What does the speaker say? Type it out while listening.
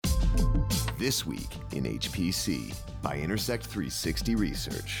This Week in HPC by Intersect 360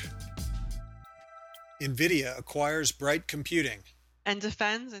 Research. NVIDIA acquires Bright Computing and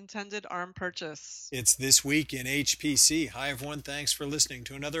defends intended ARM purchase. It's This Week in HPC. Hi everyone, thanks for listening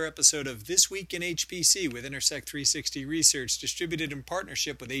to another episode of This Week in HPC with Intersect 360 Research, distributed in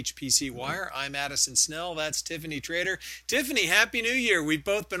partnership with HPC Wire. I'm Addison Snell, that's Tiffany Trader. Tiffany, Happy New Year. We've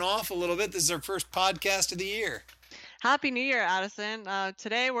both been off a little bit. This is our first podcast of the year. Happy New Year, Addison.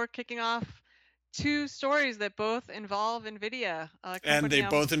 Today we're kicking off two stories that both involve NVIDIA. And they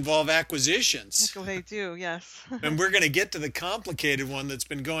both involve acquisitions. They do, yes. And we're going to get to the complicated one that's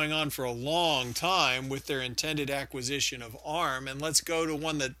been going on for a long time with their intended acquisition of ARM. And let's go to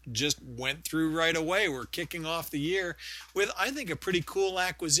one that just went through right away. We're kicking off the year with, I think, a pretty cool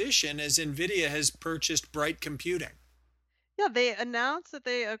acquisition as NVIDIA has purchased Bright Computing. Yeah, they announced that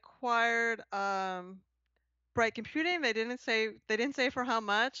they acquired Bright Computing. They didn't say for how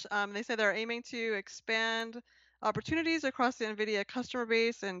much. They said they're aiming to expand opportunities across the NVIDIA customer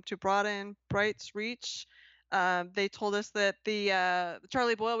base and to broaden Bright's reach. They told us that the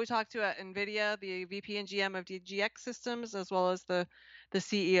Charlie Boyle we talked to at NVIDIA, the VP and GM of DGX Systems, as well as the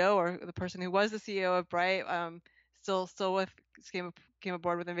CEO or the person who was the CEO of Bright, still came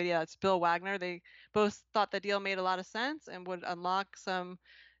aboard with NVIDIA. It's Bill Wagner. They both thought the deal made a lot of sense and would unlock some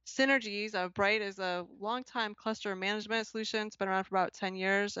synergies. Bright is a long-time cluster management solution. It's been around for about 10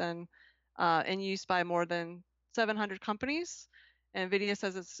 years and in use by more than 700 companies. NVIDIA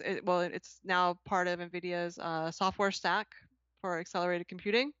says it's now part of NVIDIA's software stack for accelerated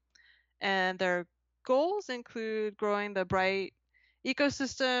computing. And their goals include growing the Bright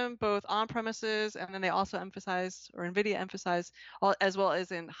ecosystem, both on-premises, and then they also NVIDIA emphasized, as well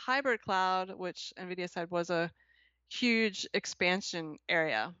as in hybrid cloud, which NVIDIA said was a huge expansion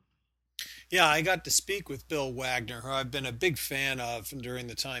area. Yeah, I got to speak with Bill Wagner, who I've been a big fan of during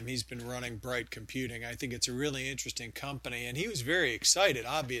the time he's been running Bright Computing. I think it's a really interesting company, and he was very excited,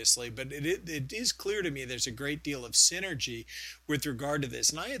 obviously, but it is clear to me there's a great deal of synergy with regard to this.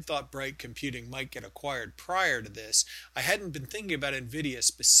 And I had thought Bright Computing might get acquired prior to this. I hadn't been thinking about NVIDIA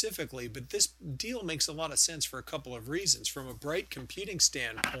specifically, but this deal makes a lot of sense for a couple of reasons. From a Bright Computing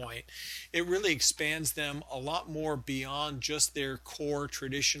standpoint, it really expands them a lot more beyond just their core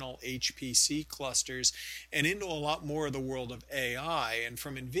traditional HPC clusters and into a lot more of the world of AI. And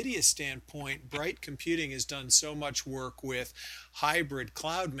from NVIDIA's standpoint, Bright Computing has done so much work with hybrid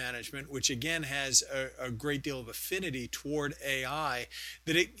cloud management, which again has a great deal of affinity toward AI,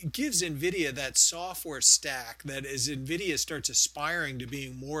 that it gives NVIDIA that software stack that as NVIDIA starts aspiring to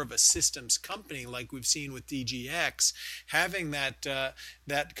being more of a systems company like we've seen with DGX, having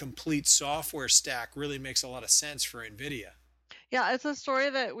that complete software stack really makes a lot of sense for NVIDIA. Yeah, it's a story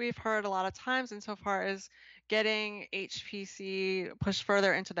that we've heard a lot of times insofar as getting HPC pushed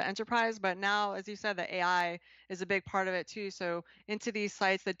further into the enterprise. But now, as you said, the AI is a big part of it too. So into these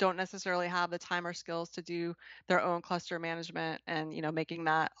sites that don't necessarily have the time or skills to do their own cluster management and, making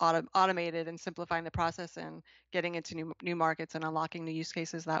that automated and simplifying the process and getting into new markets and unlocking new use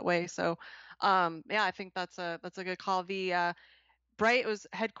cases that way. So yeah, I think that's a good call. The Bright was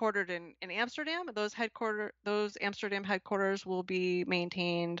headquartered in Amsterdam. Those Amsterdam headquarters will be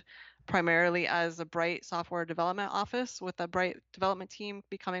maintained primarily as a Bright software development office, with the Bright development team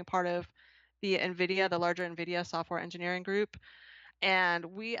becoming part of the larger NVIDIA software engineering group. And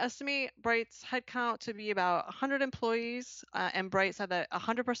we estimate Bright's headcount to be about 100 employees. And Bright said that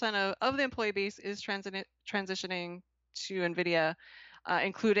 100% of the employee base is transitioning to NVIDIA,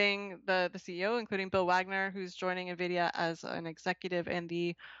 including the CEO, including Bill Wagner, who's joining NVIDIA as an executive in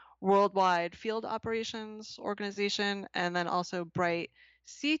the Worldwide Field Operations Organization, and then also Bright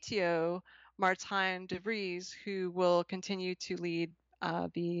CTO Martijn de Vries, who will continue to lead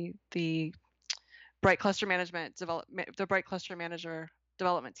the Bright Cluster the Bright Cluster Manager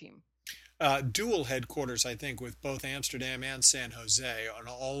development team. Dual headquarters, I think, with both Amsterdam and San Jose, and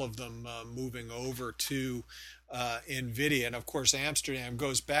all of them moving over to NVIDIA. And of course, Amsterdam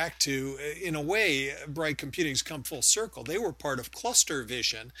goes back to, in a way, Bright Computing's come full circle. They were part of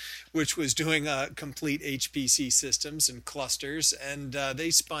ClusterVision, which was doing complete HPC systems and clusters. And they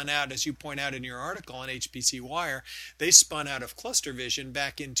spun out, as you point out in your article on HPC Wire, they spun out of ClusterVision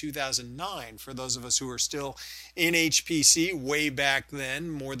back in 2009. For those of us who are still in HPC way back then,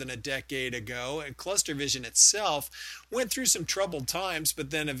 more than a decade ago. And ClusterVision itself went through some troubled times, but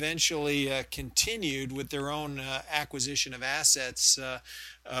then eventually continued with their own acquisition of assets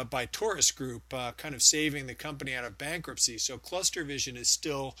by Taurus Group, kind of saving the company out of bankruptcy. So ClusterVision is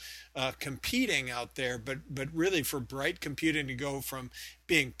still competing out there, but really for Bright Computing to go from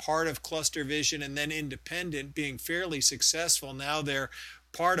being part of ClusterVision and then independent, being fairly successful, now they're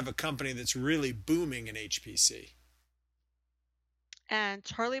part of a company that's really booming in HPC. And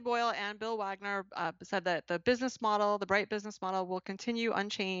Charlie Boyle and Bill Wagner said that the business model, the Bright business model, will continue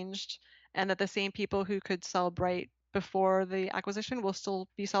unchanged, and that the same people who could sell Bright before the acquisition will still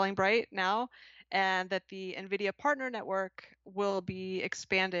be selling Bright now, and that the NVIDIA Partner Network will be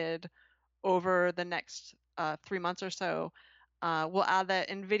expanded over the next 3 months or so. We'll add that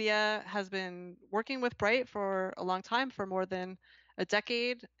NVIDIA has been working with Bright for a long time, for more than a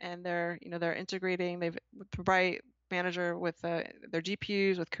decade, and they're integrating. They've Bright Manager with their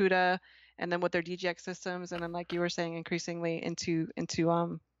GPUs, with CUDA, and then with their DGX systems, and then, like you were saying, increasingly into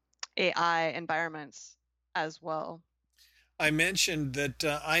AI environments as well. I mentioned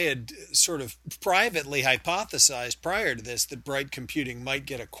that I had sort of privately hypothesized prior to this that Bright Computing might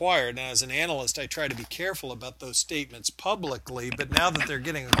get acquired. And as an analyst, I try to be careful about those statements publicly. But now that they're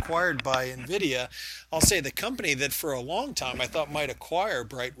getting acquired by NVIDIA, I'll say the company that for a long time I thought might acquire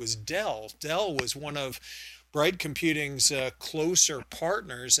Bright was Dell. Dell was one of Bright Computing's closer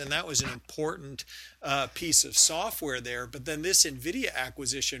partners, and that was an important piece of software there. But then this NVIDIA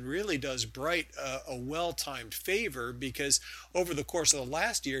acquisition really does Bright a well-timed favor, because over the course of the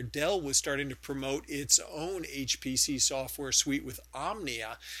last year, Dell was starting to promote its own HPC software suite with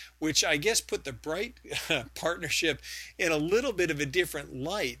Omnia, which I guess put the Bright partnership in a little bit of a different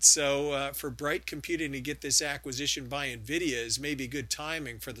light. So for Bright Computing to get this acquisition by NVIDIA is maybe good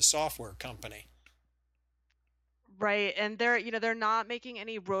timing for the software company. Right, and they're not making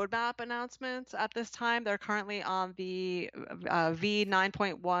any roadmap announcements at this time. They're currently on the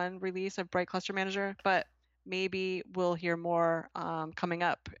V9.1 release of Bright Cluster Manager, but maybe we'll hear more coming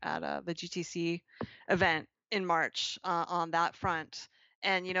up at the GTC event in March on that front.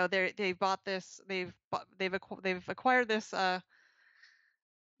 And they've acquired this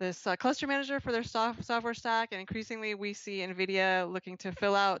cluster manager for their software stack, and increasingly we see NVIDIA looking to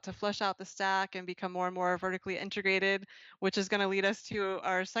flesh out the stack and become more and more vertically integrated, which is going to lead us to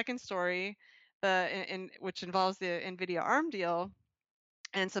our second story, which involves the NVIDIA ARM deal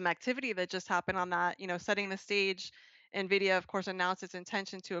and some activity that just happened on that. Setting the stage, NVIDIA, of course, announced its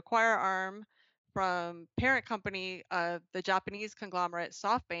intention to acquire ARM from parent company, the Japanese conglomerate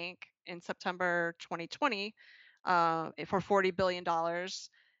SoftBank, in September 2020 for $40 billion.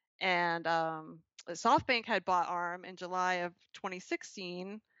 And SoftBank had bought ARM in July of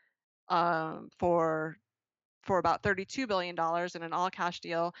 2016 for about $32 billion in an all-cash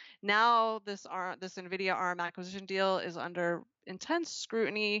deal. Now this NVIDIA ARM acquisition deal is under intense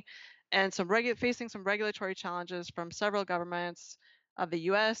scrutiny and facing some regulatory challenges from several governments of the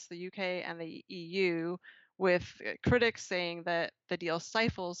US, the UK, and the EU, with critics saying that the deal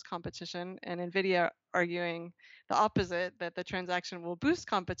stifles competition, and NVIDIA arguing the opposite, that the transaction will boost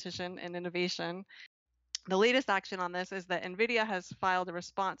competition and innovation. The latest action on this is that NVIDIA has filed a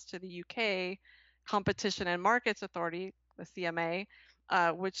response to the UK Competition and Markets Authority, the CMA,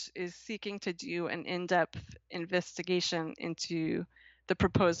 which is seeking to do an in-depth investigation into the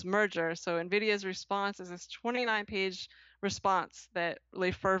proposed merger. So NVIDIA's response is this 29-page response that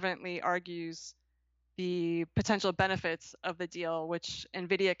really fervently argues the potential benefits of the deal, which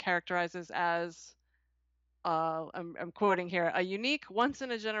NVIDIA characterizes as, I'm quoting here, a unique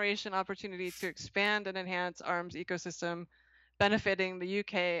once-in-a-generation opportunity to expand and enhance ARM's ecosystem, benefiting the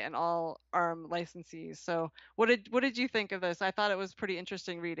UK and all ARM licensees. So what did you think of this? I thought it was pretty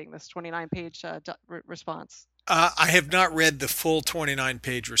interesting reading this 29-page response. I have not read the full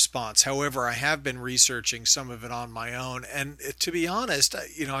 29-page response. However, I have been researching some of it on my own. And to be honest,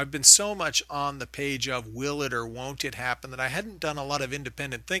 I've been so much on the page of will it or won't it happen that I hadn't done a lot of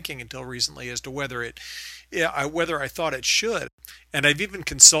independent thinking until recently as to whether I thought it should. And I've even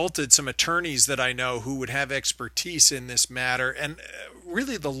consulted some attorneys that I know who would have expertise in this matter. And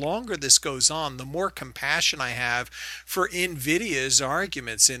really, the longer this goes on, the more compassion I have for NVIDIA's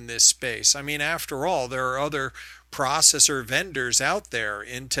arguments in this space. I mean, after all, there are other processor vendors out there,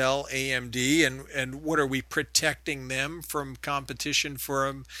 Intel, AMD, and what are we protecting them from competition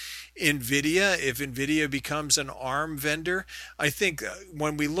from NVIDIA if NVIDIA becomes an ARM vendor? I think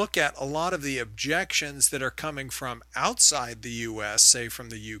when we look at a lot of the objections that are coming from outside the US, say from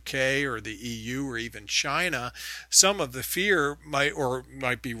the UK or the EU or even China, some of the fear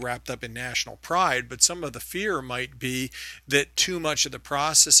might be wrapped up in national pride, but some of the fear might be that too much of the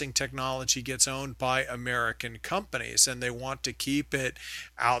processing technology gets owned by American companies and they want to keep it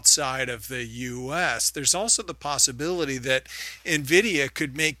outside of the US. There's also the possibility that NVIDIA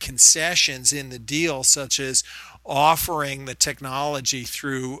could make concessions in the deal, such as offering the technology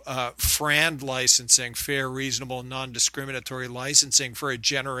through FRAND licensing, fair, reasonable, non-discriminatory licensing, for a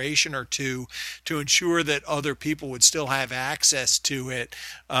generation or two to ensure that other people would still have access to it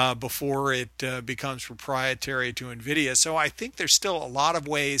before it becomes proprietary to NVIDIA. So I think there's still a lot of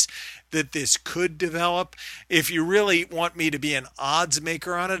ways that this could develop. If you really want me to be an odds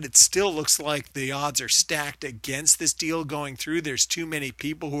maker on it, it still looks like the odds are stacked against this deal going through. There's too many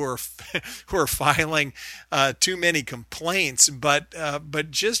people who are who are filing too many complaints. But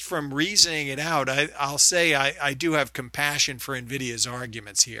just from reasoning it out, I'll say I do have compassion for NVIDIA's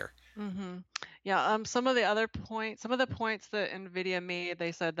arguments here. Mm-hmm. Yeah, some of the points that NVIDIA made,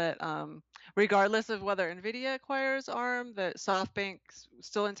 they said that regardless of whether NVIDIA acquires ARM, that SoftBank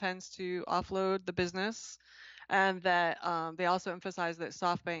still intends to offload the business, and that they also emphasized that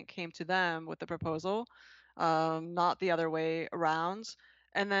SoftBank came to them with the proposal, not the other way around.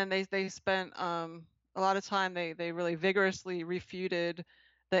 And then they spent a lot of time, they really vigorously refuted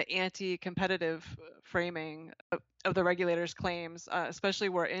the anti-competitive framing of the regulators' claims, especially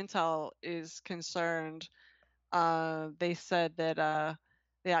where Intel is concerned. They said that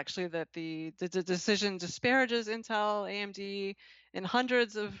that the decision disparages Intel, AMD, and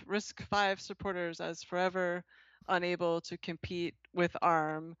hundreds of RISC-V supporters as forever unable to compete with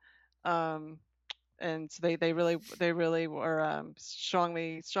ARM. And so they really were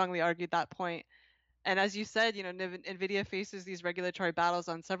strongly argued that point. And as you said, NVIDIA faces these regulatory battles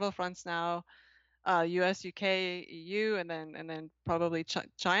on several fronts now. US, UK, EU, and then probably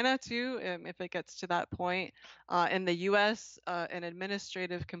China too, if it gets to that point. In the US, an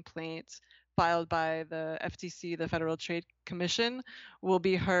administrative complaint filed by the FTC, the Federal Trade Commission, will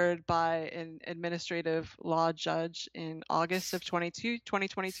be heard by an administrative law judge in August of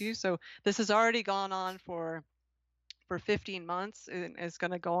 2022. So this has already gone on for 15 months, and is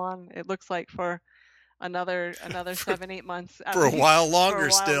going to go on, it looks like, for another 7-8 months for a while longer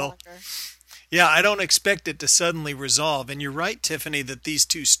still. Longer. Yeah, I don't expect it to suddenly resolve. And you're right, Tiffany, that these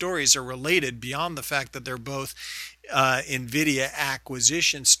two stories are related beyond the fact that they're both NVIDIA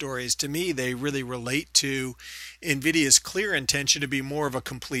acquisition stories. To me, they really relate to NVIDIA's clear intention to be more of a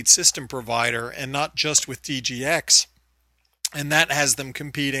complete system provider and not just with DGX. And that has them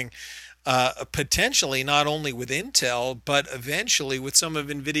competing potentially not only with Intel, but eventually with some of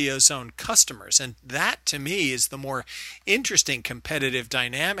NVIDIA's own customers. And that, to me, is the more interesting competitive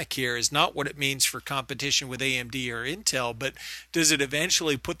dynamic here, is not what it means for competition with AMD or Intel, but does it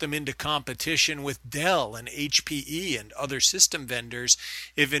eventually put them into competition with Dell and HPE and other system vendors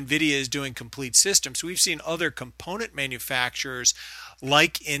if NVIDIA is doing complete systems? We've seen other component manufacturers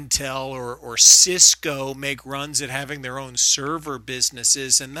like Intel or Cisco make runs at having their own server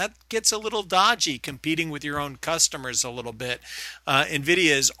businesses, and that gets a little dodgy competing with your own customers a little bit.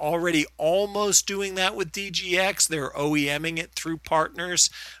 NVIDIA is already almost doing that with DGX. They're OEMing it through partners,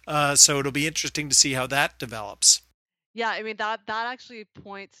 so it'll be interesting to see how that develops. Yeah, I mean, that actually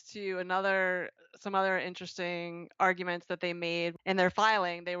points to some other interesting arguments that they made in their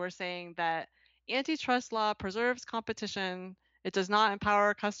filing. They were saying that antitrust law preserves competition. It does not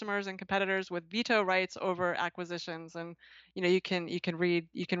empower customers and competitors with veto rights over acquisitions. And you can read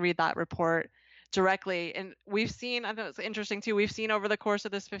that report directly. And we've seen, I think it's interesting too, we've seen over the course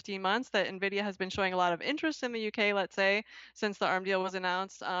of this 15 months that NVIDIA has been showing a lot of interest in the UK, let's say, since the ARM deal was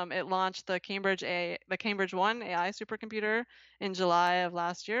announced. It launched the Cambridge 1 AI supercomputer in July of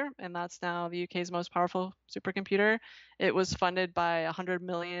last year, and that's now the UK's most powerful supercomputer. It was funded by a $100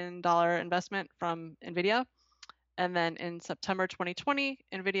 million investment from NVIDIA. And then in September 2020,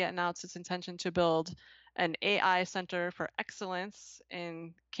 NVIDIA announced its intention to build an AI Center for Excellence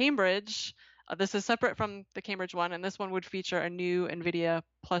in Cambridge. This is separate from the Cambridge one, and this one would feature a new NVIDIA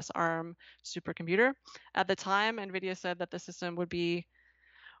plus ARM supercomputer. At the time, NVIDIA said that the system would be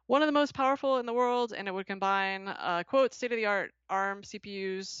one of the most powerful in the world, and it would combine, quote, state-of-the-art ARM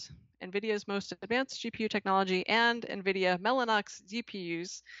CPUs, NVIDIA's most advanced GPU technology, and NVIDIA Mellanox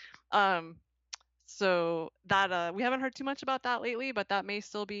GPUs. So that we haven't heard too much about that lately, but that may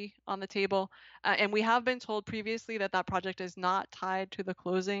still be on the table. And we have been told previously that that project is not tied to the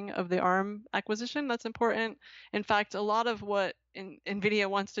closing of the ARM acquisition. That's important. In fact, a lot of what NVIDIA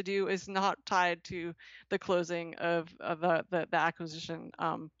wants to do is not tied to the closing of the acquisition,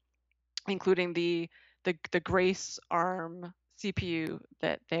 including the Grace ARM CPU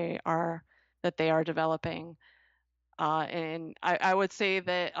that they are developing. And I would say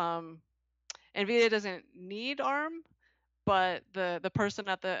that NVIDIA doesn't need ARM, but the person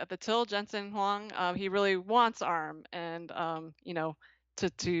at the till, Jensen Huang, he really wants ARM, and as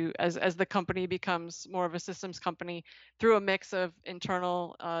the company becomes more of a systems company through a mix of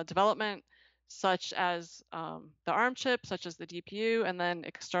internal development, such as the ARM chip, such as the DPU, and then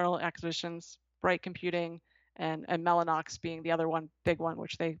external acquisitions, Bright Computing and Mellanox being the other big one,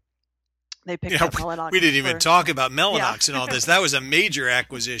 which they picked up Mellanox. We didn't even talk about Mellanox Yeah. and all this. That was a major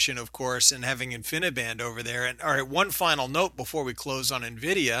acquisition, of course, and having InfiniBand over there. And all right, one final note before we close on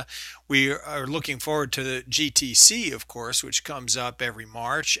NVIDIA. We are looking forward to the GTC, of course, which comes up every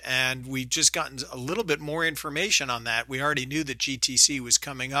March, and we've just gotten a little bit more information on that. We already knew that GTC was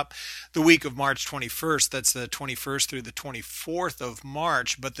coming up the week of March 21st. That's the 21st through the 24th of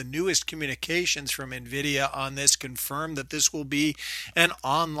March, but the newest communications from NVIDIA on this confirm that this will be an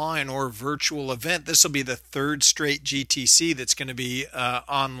online or virtual event. This will be the third straight GTC that's going to be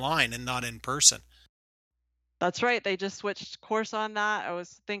online and not in person. That's right. They just switched course on that. I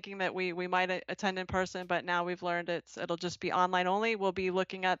was thinking that we might attend in person, but now we've learned it'll just be online only. We'll be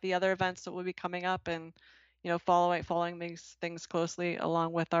looking at the other events that will be coming up and following these things closely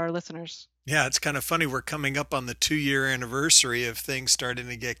along with our listeners. Yeah, it's kind of funny. We're coming up on the 2-year anniversary of things starting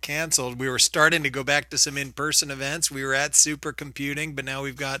to get canceled. We were starting to go back to some in-person events. We were at Supercomputing, but now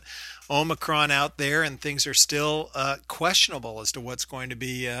we've got Omicron out there, and things are still questionable as to what's going to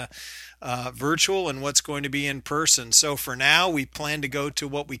be virtual and what's going to be in person. So for now, we plan to go to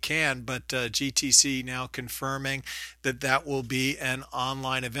what we can, but GTC now confirming that will be an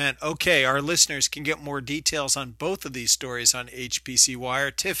online event. Okay, our listeners can get more details on both of these stories on HPC Wire.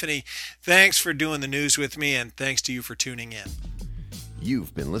 Tiffany, thanks for doing the news with me, and thanks to you for tuning in.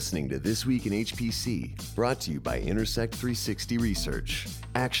 You've been listening to This Week in HPC, brought to you by Intersect 360 Research,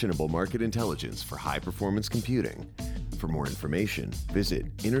 actionable market intelligence for high-performance computing. For more information, visit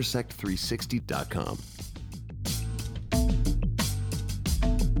intersect360.com.